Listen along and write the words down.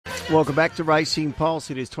Welcome back to Racing Pulse.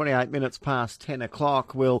 It is 28 minutes past 10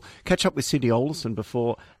 o'clock. We'll catch up with Cindy Alderson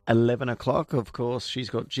before 11 o'clock. Of course, she's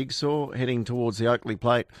got Jigsaw heading towards the Oakley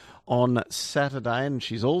Plate on Saturday, and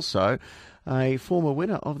she's also a former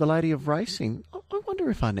winner of the Lady of Racing. I wonder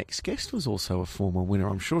if our next guest was also a former winner.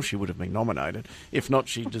 I'm sure she would have been nominated. If not,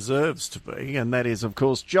 she deserves to be, and that is, of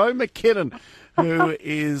course, Jo McKinnon, who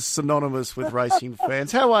is synonymous with racing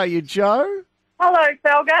fans. How are you, Jo? Hello,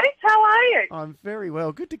 Felgate. How are you? I'm very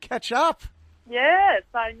well. Good to catch up. Yes,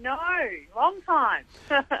 I know. Long time.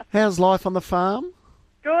 How's life on the farm?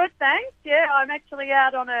 Good, thanks. Yeah, I'm actually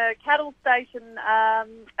out on a cattle station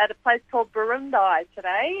at a place called Burundi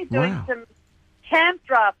today, doing some camp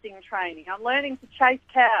drafting training. I'm learning to chase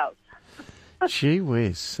cows. Gee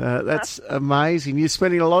whiz. That's amazing. You're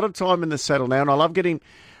spending a lot of time in the saddle now, and I love hearing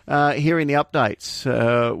the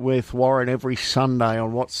updates with Warren every Sunday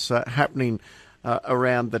on what's happening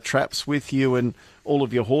around the traps with you and all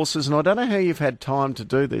of your horses. And I don't know how you've had time to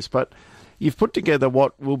do this, but you've put together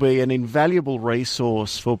what will be an invaluable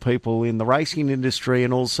resource for people in the racing industry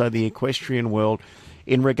and also the equestrian world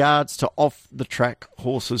in regards to off-the-track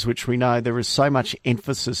horses, which we know there is so much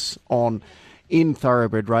emphasis on in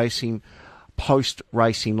thoroughbred racing,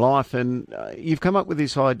 post-racing life. And you've come up with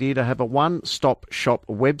this idea to have a one-stop shop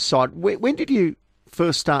website. When did you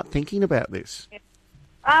first start thinking about this?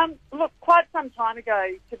 Look, quite some time ago,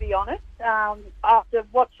 to be honest. After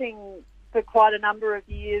watching for quite a number of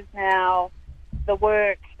years now the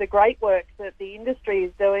great work that the industry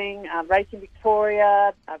is doing, Racing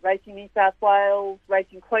Victoria, Racing New South Wales,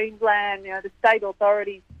 Racing Queensland, the state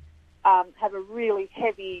authorities have a really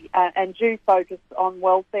heavy and due focus on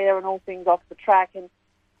welfare and all things off the track. And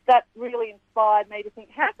that really inspired me to think,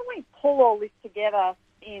 how can we pull all this together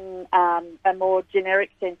in a more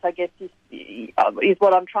generic sense, I guess, is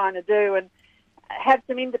what I'm trying to do, and have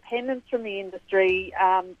some independence from the industry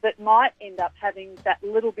that might end up having that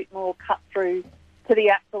little bit more cut through to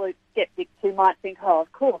the absolute sceptics who might think, oh,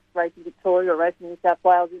 of course, Racing Victoria or Racing New South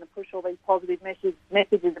Wales is going to push all these positive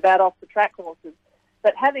messages about off-the-track horses.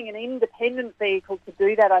 But having an independent vehicle to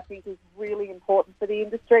do that, I think, is really important for the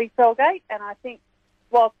industry, Felgate. And I think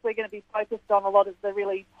whilst we're going to be focused on a lot of the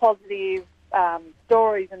really positive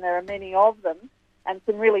stories, and there are many of them, and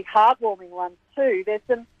some really heartwarming ones too, there's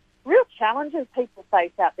some real challenges people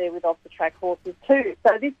face out there with off-the-track horses too.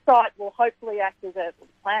 So this site will hopefully act as a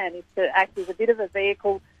bit of a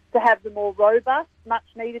vehicle to have the more robust,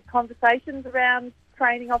 much-needed conversations around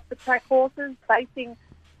training off-the-track horses, facing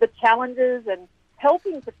the challenges and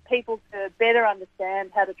helping people to better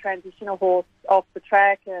understand how to transition a horse off the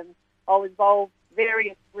track. And I'll involve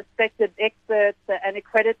various respected experts and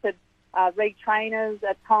accredited retrainers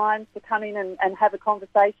at times to come in and have a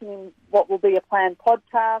conversation in what will be a planned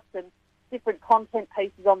podcast and different content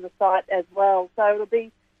pieces on the site as well. So it'll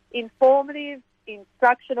be informative,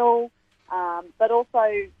 instructional, but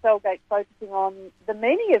also Felgate focusing on the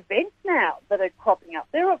many events now that are cropping up.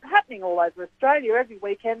 They're happening all over Australia. Every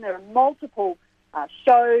weekend there are multiple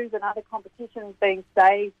shows and other competitions being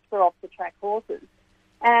staged for off-the-track horses.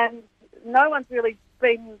 And no one's really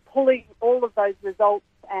been pulling all of those results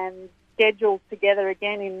and schedules together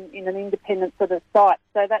again in an independent sort of site.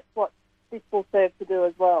 So that's what this will serve to do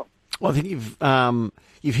as well. Well, I think you've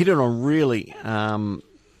hit it on really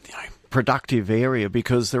productive area,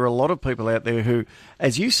 because there are a lot of people out there who,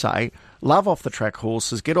 as you say, love off-the-track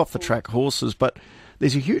horses, get off-the-track horses, but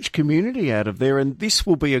there's a huge community out of there, and this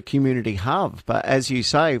will be a community hub. But as you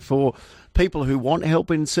say, for people who want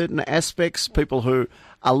help in certain aspects, people who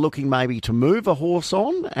are looking maybe to move a horse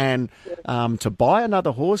on and to buy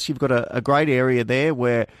another horse, you've got a great area there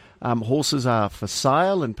where horses are for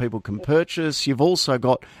sale and people can purchase. You've also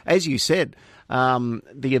got, as you said,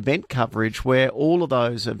 the event coverage where all of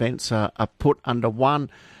those events are put under one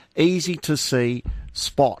easy-to-see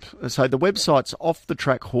spot. So the website's Off the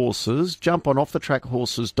Track Horses. Jump on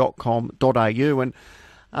offthetrackhorses.com.au. And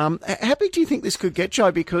how big do you think this could get,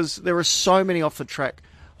 Jo? Because there are so many off-the-track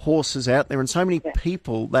horses out there and so many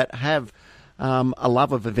people that have a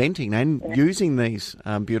love of eventing and using these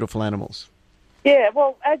beautiful animals. Yeah,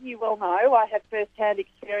 well, as you well know, I have first-hand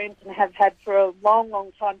experience and have had for a long,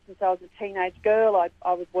 long time since I was a teenage girl. I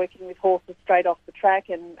was working with horses straight off the track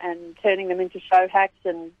and turning them into show hacks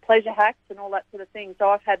and pleasure hacks and all that sort of thing. So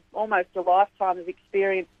I've had almost a lifetime of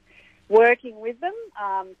experience working with them.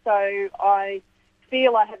 So I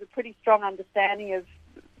feel I have a pretty strong understanding of,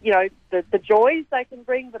 the joys they can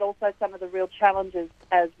bring, but also some of the real challenges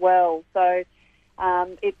as well. So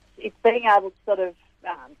it's being able to sort of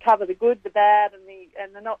cover the good, the bad, and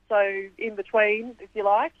the not so in between, if you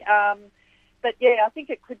like. But yeah, I think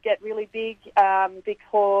it could get really big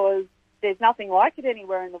because there's nothing like it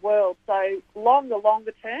anywhere in the world. So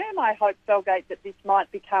longer term, I hope, Felgate, that this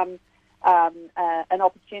might become an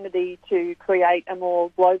opportunity to create a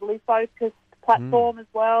more globally focused platform as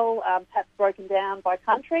well, perhaps broken down by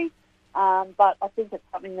country. But I think it's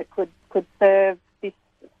something that could serve this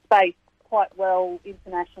space quite well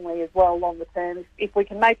internationally as well longer term. If we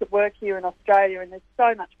can make it work here in Australia, and there's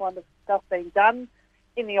so much wonderful stuff being done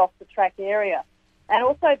in the off-the-track area, and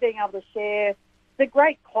also being able to share the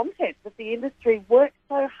great content that the industry works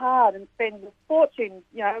so hard and spends a fortune.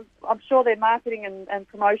 You know, I'm sure their marketing and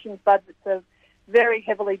promotions budgets are very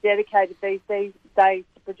heavily dedicated these days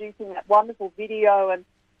to producing that wonderful video and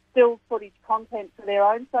still footage content for their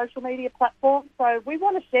own social media platforms. So we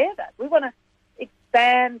want to share that. We want to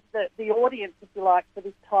expand the audience, if you like, for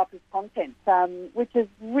this type of content, which is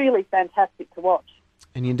really fantastic to watch.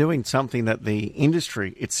 And you're doing something that the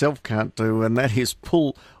industry itself can't do, and that is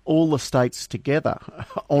pull all the states together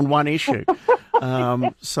on one issue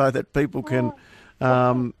so that people can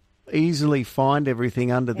easily find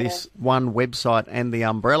everything under this one website and the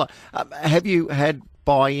umbrella. Have you had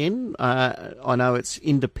buy-in? I know it's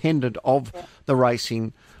independent of the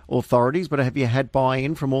racing authorities, but have you had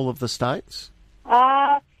buy-in from all of the states?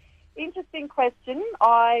 Interesting question.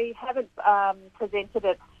 I haven't presented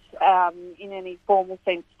it in any formal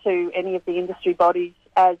sense to any of the industry bodies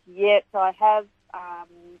as yet. I have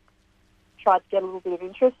tried to get a little bit of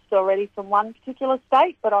interest already from one particular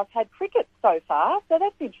state, but I've had cricket so far, so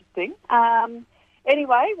that's interesting.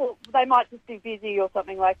 Anyway, well, they might just be busy or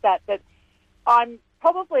something like that, but I'm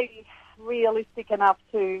probably realistic enough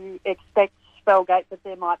to expect, Felgate, that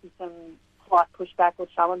there might be some slight pushback or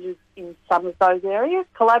challenges in some of those areas.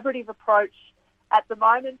 Collaborative approach at the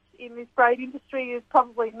moment in this great industry is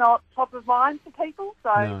probably not top of mind for people.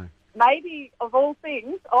 So maybe, of all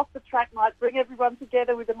things, off the track might bring everyone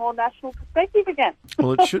together with a more national perspective again.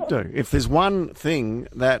 Well, it should do. If there's one thing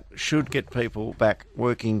that should get people back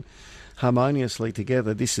working harmoniously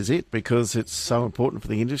together, this is it, because it's so important for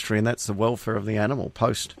the industry, and that's the welfare of the animal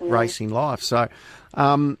post-racing life. So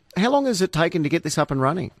how long has it taken to get this up and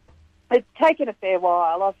running? It's taken a fair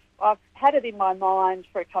while. I've had it in my mind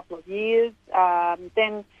for a couple of years,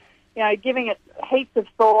 then, you know, giving it heaps of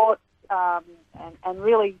thought and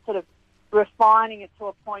really sort of refining it to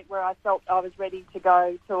a point where I felt I was ready to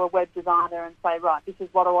go to a web designer and say, right, this is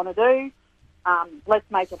what I want to do.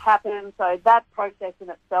 Let's make it happen. So that process in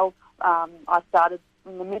itself, I started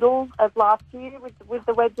in the middle of last year with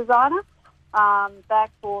the web designer.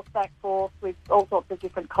 Back forth with all sorts of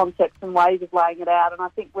different concepts and ways of laying it out. And I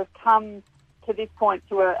think we've come to this point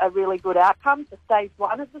to a really good outcome for stage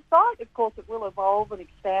one of the site. Of course, it will evolve and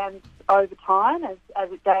expand over time as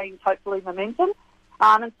it gains, hopefully, momentum.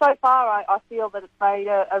 And so far, I feel that it's made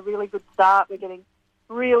a really good start. We're getting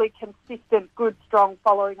really consistent, good, strong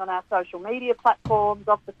following on our social media platforms.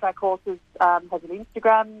 Off the Track Horses has an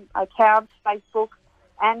Instagram account, Facebook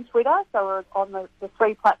and Twitter, so we're on the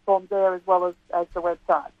three platforms there as well as the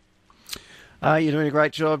website. You're doing a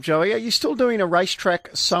great job, Joey. Are you still doing a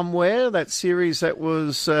racetrack somewhere, that series that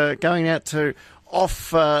was going out to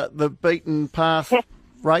off the beaten path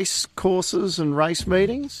race courses and race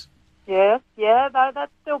meetings? Yeah, no,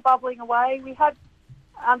 that's still bubbling away. We had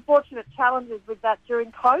unfortunate challenges with that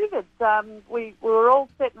during COVID. We were all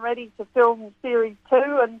set and ready to film Series 2,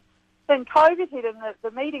 and then COVID hit, and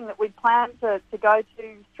the meeting that we'd planned to go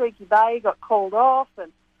to, Streaky Bay, got called off,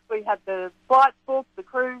 and we had the flights booked, the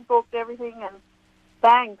crew booked, everything, and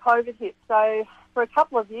bang, COVID hit. So for a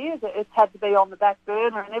couple of years, it's had to be on the back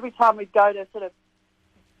burner, and every time we'd go to sort of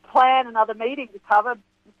plan another meeting to cover,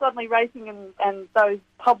 suddenly racing and those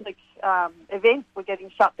public events were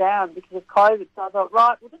getting shut down because of COVID. So I thought,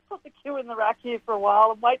 right, we'll just put the queue in the rack here for a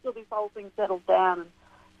while and wait till this whole thing settles down. And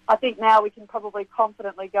I think now we can probably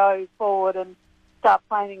confidently go forward and start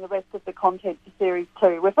planning the rest of the content for Series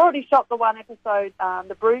 2. We've already shot the one episode,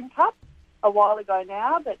 the Broome Cup, a while ago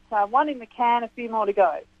now, but one in the can, a few more to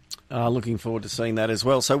go. Looking forward to seeing that as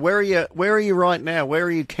well. So where are you right now? Where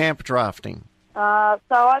are you camp drafting? So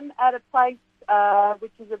I'm at a place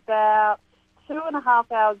which is about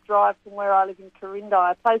 2.5 hours drive from where I live in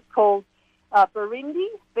Corindi, a place called Burindi,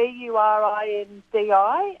 Burindi,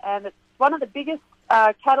 and it's one of the biggest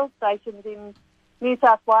cattle stations in New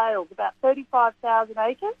South Wales, about 35,000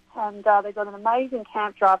 acres, and they've got an amazing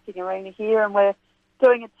camp drafting arena here, and we're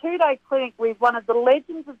doing a 2-day clinic with one of the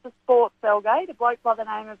legends of the sport, Felgate, a bloke by the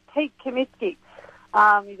name of Pete Comiskey.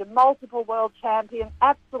 He's a multiple world champion,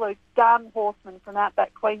 absolute gun horseman from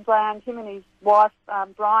outback Queensland. Him and his wife,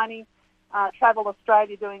 Bryony, travel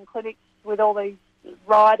Australia doing clinics with all these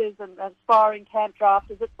riders and aspiring camp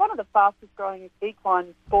drafters. It's one of the fastest growing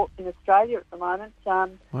equine sports in Australia at the moment.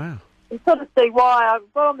 Wow. you sort of see why. I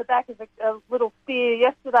got on the back of a little steer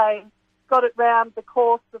yesterday and got it round the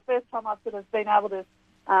course. The first time I've sort of been able to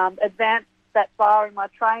advance that far in my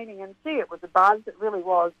training, and see, it was a buzz. It really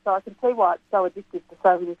was. So I can see why it's so addictive to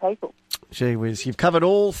so many people. Gee whiz, you've covered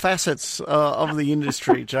all facets of the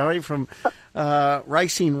industry, Joey, from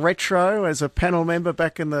racing retro as a panel member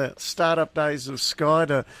back in the startup days of Sky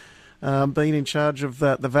to being in charge of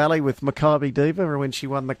the Valley with Maccabi Diva when she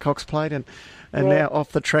won the Cox Plate, and now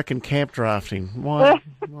off the track and camp drafting. My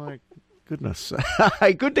goodness.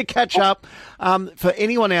 Hey, good to catch up. For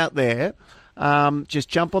anyone out there, just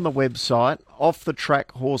jump on the website,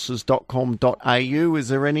 offthetrackhorses.com.au. Is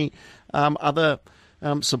there any other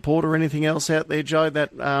support or anything else out there, Joe, that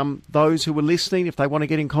those who are listening, if they want to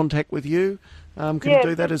get in contact with you, can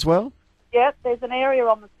do that as well? Yeah, there's an area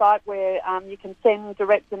on the site where you can send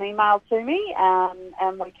direct an email to me,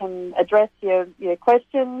 and we can address your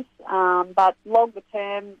questions. But longer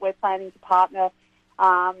term, we're planning to partner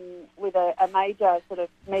with a major sort of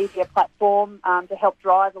media platform to help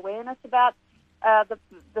drive awareness about the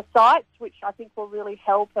sites, which I think will really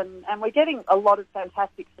help. And we're getting a lot of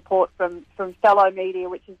fantastic support from fellow media,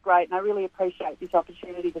 which is great. And I really appreciate this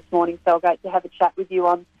opportunity this morning, Felgate, to have a chat with you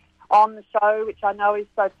on the show, which I know is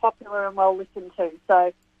so popular and well listened to.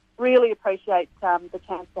 So really appreciate the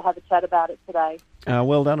chance to have a chat about it today.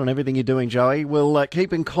 Well done on everything you're doing, Joey. We'll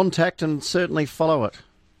keep in contact and certainly follow it.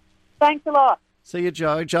 Thanks a lot. See you,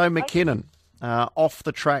 Joe. Joe McKinnon,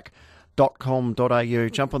 offthetrack.com.au.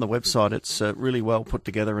 Jump on the website. It's really well put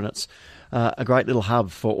together, and it's a great little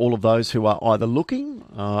hub for all of those who are either looking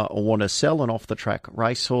or want to sell an off-the-track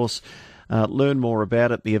racehorse. Learn more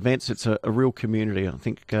about it. The events, it's a real community. I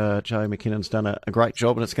think Joe McKinnon's done a great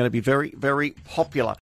job, and it's going to be very, very popular.